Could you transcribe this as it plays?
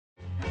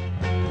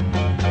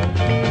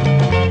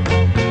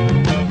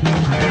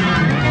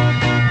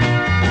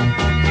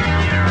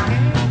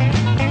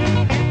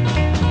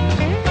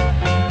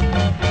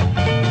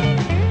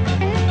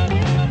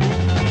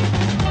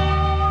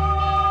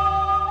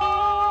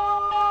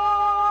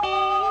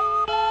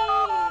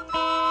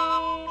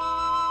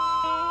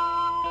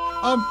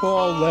I'm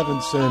Paul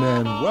Levinson,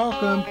 and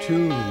welcome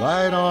to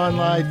Light On,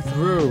 Light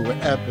Through,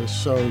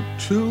 episode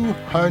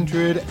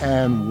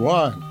 201.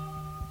 Well,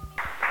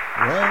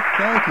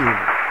 thank you,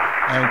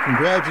 and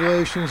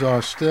congratulations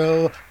are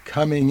still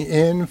coming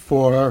in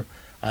for,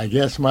 I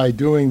guess, my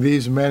doing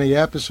these many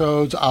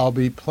episodes. I'll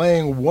be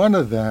playing one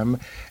of them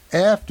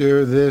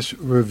after this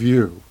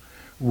review,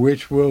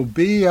 which will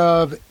be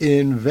of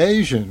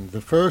Invasion,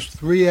 the first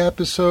 3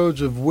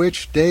 episodes of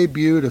which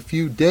debuted a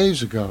few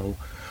days ago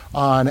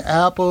on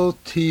Apple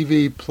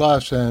TV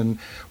Plus. And,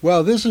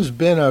 well, this has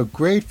been a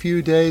great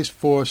few days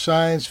for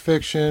science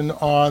fiction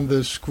on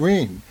the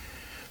screen.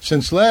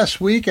 Since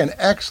last week, an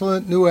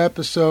excellent new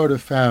episode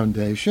of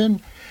Foundation,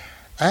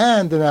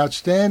 and an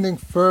outstanding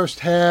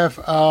first half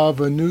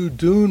of a new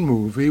Dune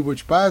movie,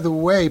 which, by the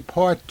way,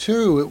 Part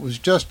 2, it was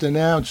just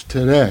announced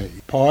today.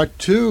 Part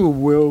 2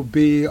 will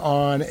be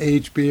on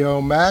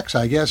HBO Max,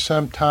 I guess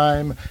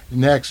sometime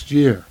next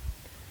year.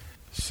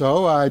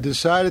 So I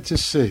decided to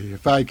see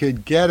if I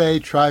could get a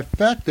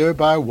trifecta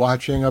by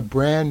watching a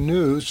brand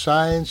new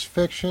science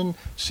fiction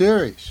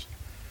series.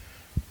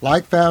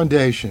 Like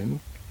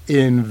Foundation,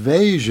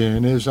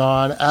 Invasion is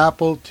on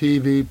Apple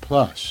TV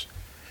Plus.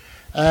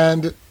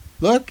 And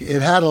look,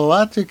 it had a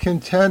lot to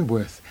contend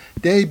with,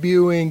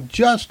 debuting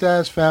just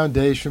as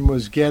Foundation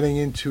was getting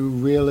into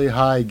really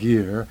high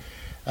gear,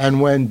 and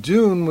when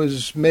Dune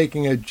was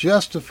making a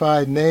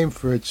justified name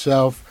for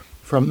itself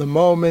from the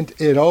moment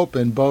it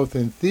opened both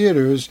in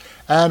theaters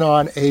and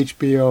on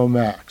HBO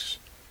Max.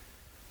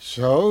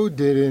 So,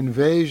 did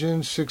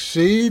Invasion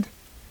succeed?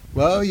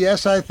 Well,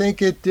 yes, I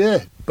think it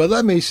did. But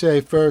let me say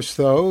first,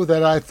 though,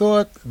 that I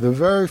thought the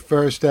very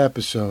first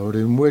episode,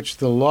 in which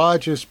the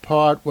largest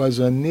part was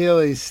a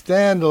nearly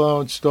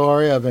standalone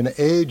story of an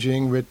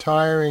aging,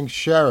 retiring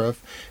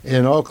sheriff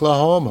in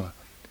Oklahoma,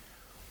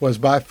 was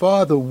by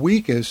far the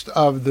weakest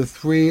of the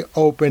 3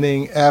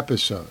 opening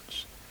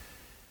episodes.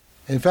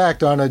 In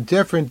fact, on a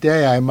different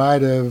day, I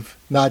might have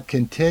not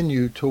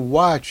continued to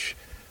watch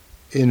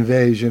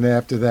Invasion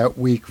after that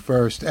weak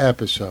first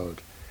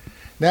episode.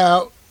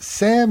 Now,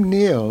 Sam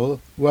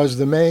Neill was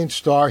the main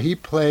star. He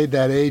played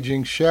that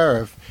aging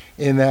sheriff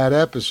in that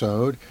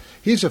episode.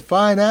 He's a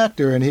fine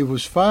actor, and he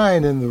was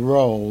fine in the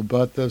role,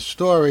 but the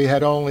story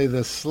had only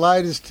the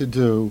slightest to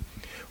do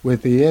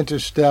with the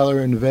interstellar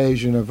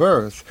invasion of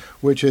Earth,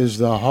 which is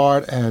the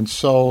heart and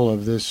soul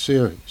of this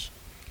series.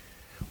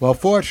 Well,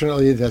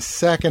 fortunately, the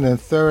second and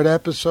third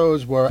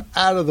episodes were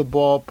out of the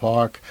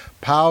ballpark,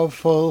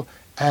 powerful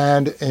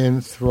and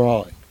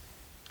enthralling.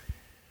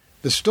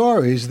 The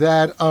stories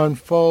that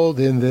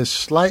unfold in this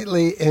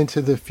slightly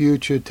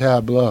into-the-future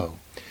tableau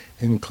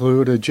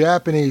include a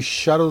Japanese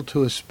shuttle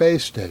to a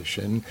space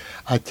station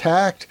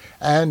attacked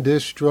and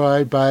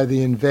destroyed by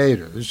the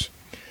invaders,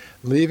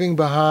 leaving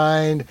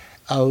behind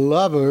a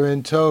lover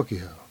in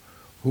Tokyo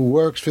who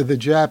works for the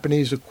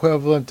Japanese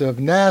equivalent of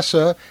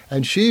NASA,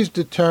 and she's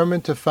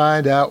determined to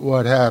find out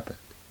what happened.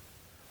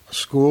 A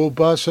school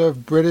bus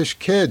of British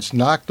kids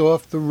knocked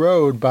off the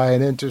road by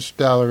an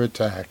interstellar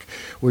attack,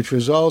 which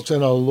results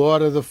in a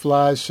Lord of the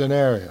Flies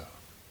scenario.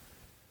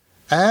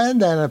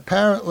 And an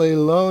apparently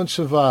lone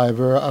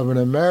survivor of an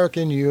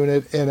American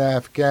unit in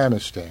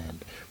Afghanistan,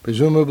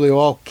 presumably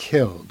all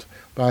killed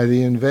by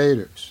the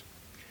invaders.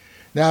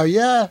 Now,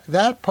 yeah,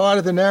 that part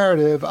of the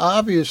narrative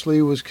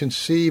obviously was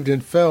conceived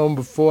and filmed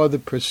before the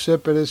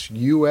precipitous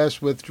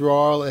U.S.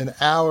 withdrawal in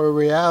our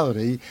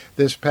reality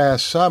this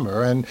past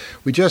summer, and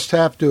we just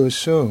have to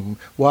assume,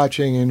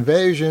 watching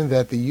Invasion,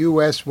 that the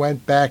U.S.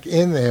 went back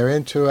in there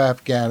into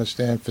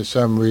Afghanistan for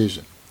some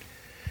reason.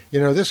 You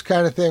know, this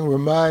kind of thing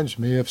reminds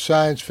me of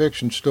science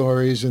fiction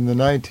stories in the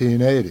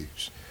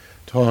 1980s,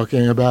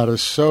 talking about a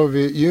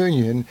Soviet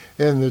Union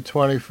in the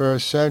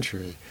 21st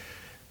century.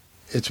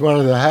 It's one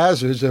of the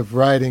hazards of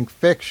writing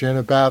fiction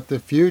about the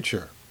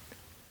future.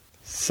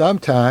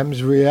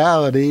 Sometimes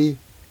reality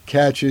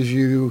catches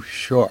you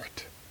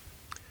short.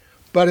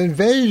 But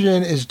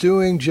Invasion is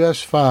doing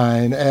just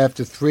fine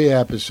after 3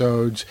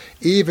 episodes,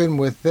 even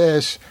with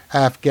this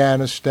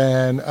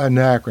Afghanistan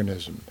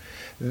anachronism.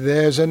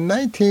 There's a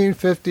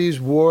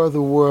 1950s War of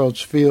the Worlds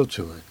feel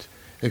to it,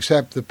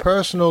 except the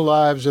personal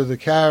lives of the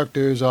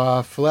characters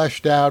are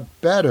fleshed out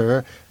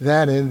better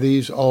than in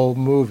these old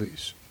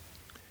movies.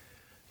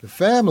 The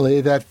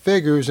family that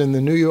figures in the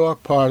New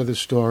York part of the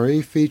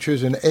story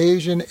features an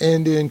Asian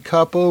Indian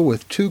couple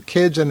with 2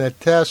 kids and a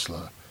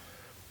Tesla,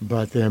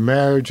 but their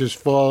marriage is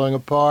falling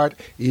apart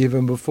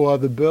even before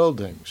the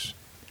buildings,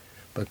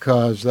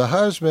 because the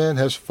husband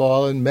has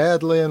fallen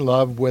madly in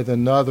love with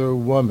another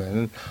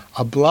woman,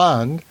 a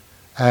blonde,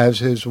 as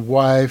his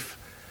wife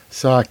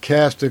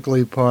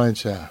sarcastically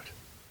points out.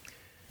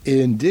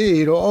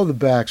 Indeed, all the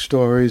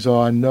backstories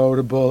are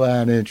notable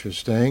and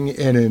interesting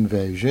in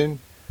Invasion,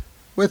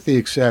 with the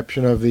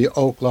exception of the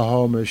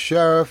Oklahoma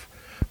sheriff,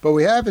 but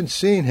we haven't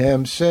seen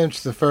him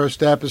since the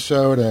first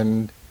episode,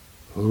 and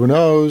who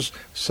knows,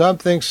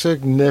 something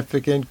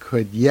significant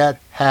could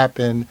yet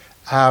happen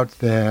out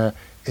there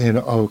in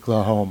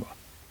Oklahoma.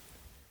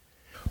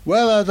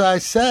 Well, as I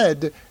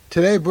said,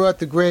 today brought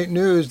the great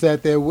news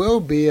that there will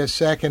be a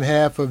second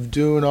half of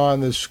Dune on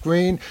the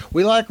screen.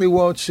 We likely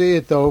won't see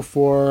it, though,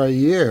 for a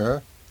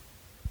year.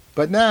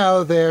 But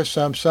now there's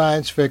some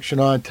science fiction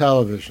on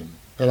television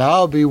that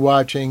I'll be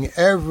watching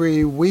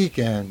every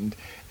weekend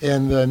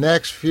in the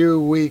next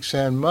few weeks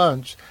and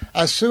months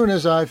as soon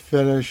as I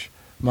finish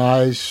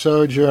my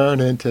sojourn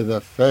into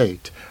the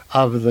fate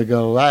of the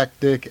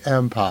Galactic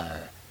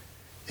Empire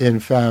in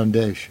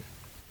Foundation.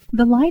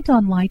 The Light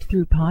on Light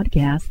Through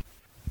podcast.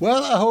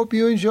 Well, I hope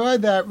you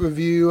enjoyed that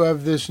review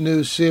of this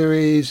new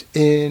series,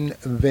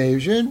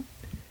 Invasion.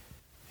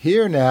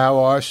 Here now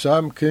are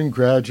some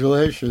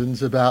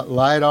congratulations about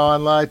Light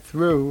on Light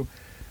Through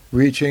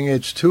reaching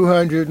its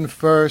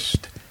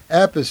 201st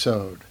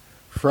episode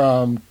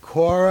from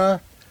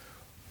Cora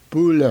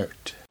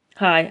Boulert.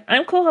 Hi,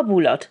 I'm Cora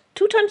Boulert,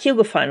 two-time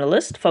Hugo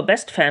finalist for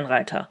Best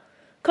Fanwriter.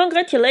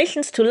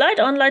 Congratulations to Light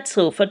on Light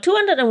Through for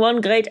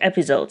 201 great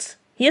episodes.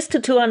 Here's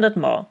to 200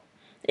 more.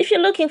 If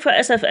you're looking for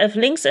SFF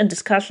links and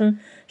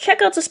discussion,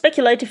 check out the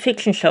Speculative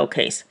Fiction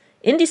Showcase,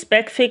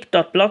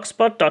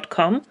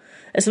 indiespecfic.blogspot.com,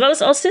 as well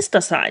as our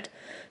sister site,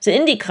 the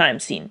Indie Crime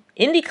Scene,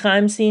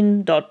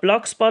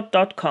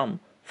 indiecrimescene.blogspot.com,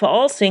 for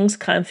all things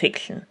crime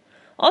fiction.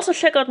 Also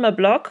check out my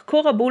blog,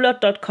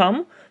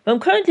 coraboulert.com, where I'm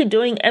currently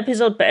doing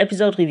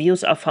episode-by-episode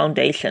reviews of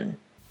Foundation.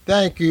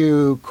 Thank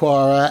you,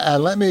 Cora.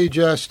 And let me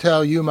just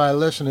tell you, my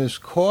listeners,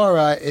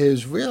 Cora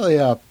is really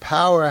a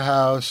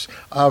powerhouse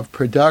of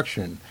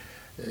production.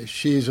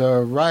 She's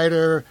a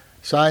writer,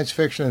 science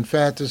fiction and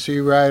fantasy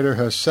writer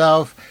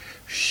herself.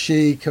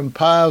 She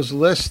compiles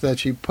lists that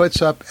she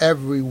puts up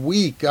every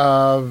week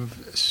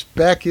of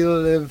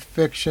speculative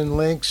fiction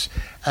links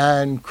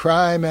and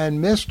crime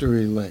and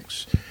mystery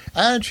links.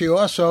 And she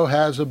also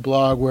has a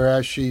blog where,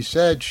 as she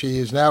said, she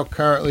is now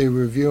currently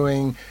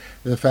reviewing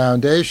the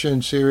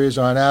Foundation series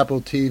on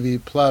Apple TV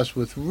Plus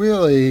with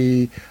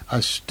really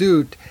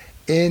astute,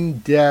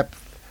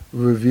 in-depth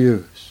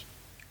reviews.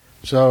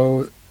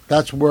 So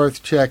that's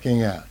worth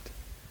checking out.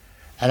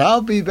 And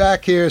I'll be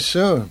back here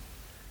soon,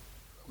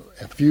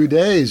 a few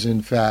days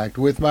in fact,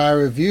 with my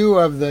review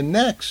of the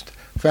next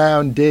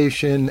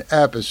Foundation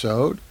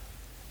episode.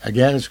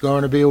 Again, it's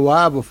going to be a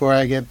while before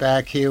I get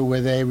back here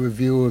with a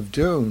review of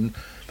Dune.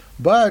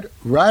 But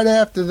right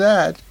after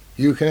that,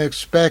 you can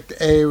expect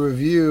a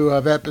review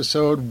of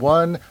episode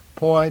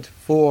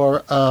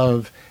 1.4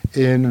 of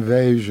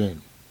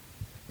Invasion.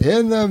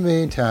 In the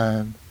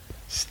meantime,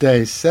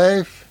 stay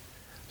safe,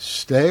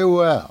 stay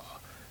well,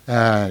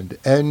 and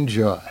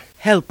enjoy.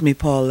 Help me,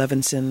 Paul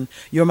Levinson.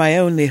 You're my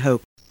only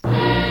hope.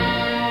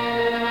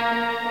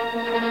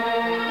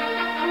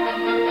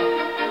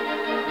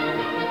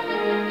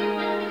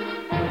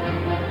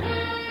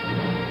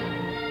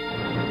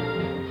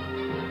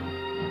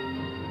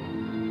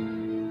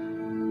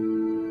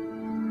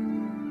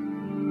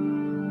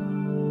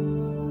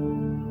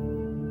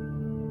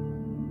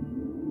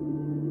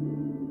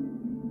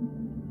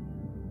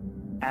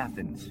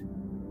 Athens,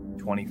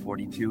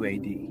 2042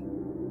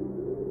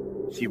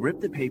 AD. She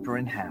ripped the paper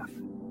in half,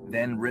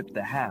 then ripped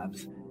the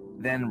halves,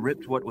 then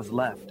ripped what was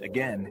left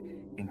again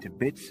into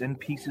bits and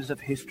pieces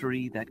of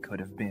history that could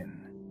have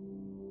been.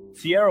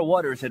 Sierra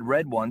Waters had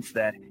read once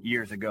that,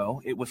 years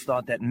ago, it was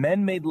thought that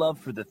men made love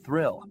for the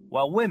thrill,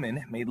 while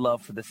women made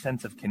love for the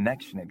sense of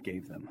connection it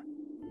gave them.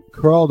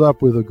 Curled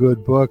Up with a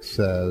Good Book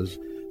says,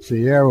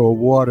 Sierra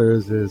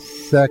Waters is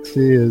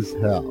sexy as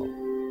hell.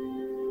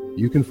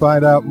 You can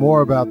find out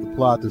more about The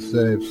Plot to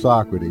Save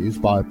Socrates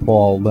by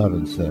Paul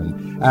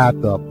Levinson at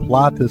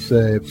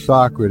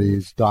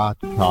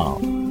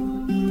theplottoSaveSocrates.com.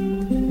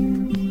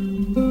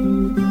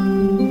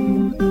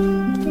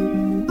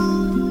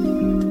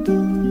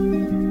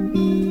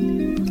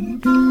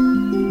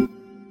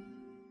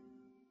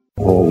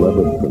 Paul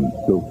Levinson's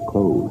Silk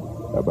Code,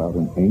 about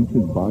an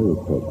ancient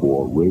biotech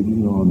war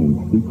raging on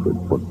in secret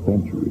for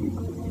centuries.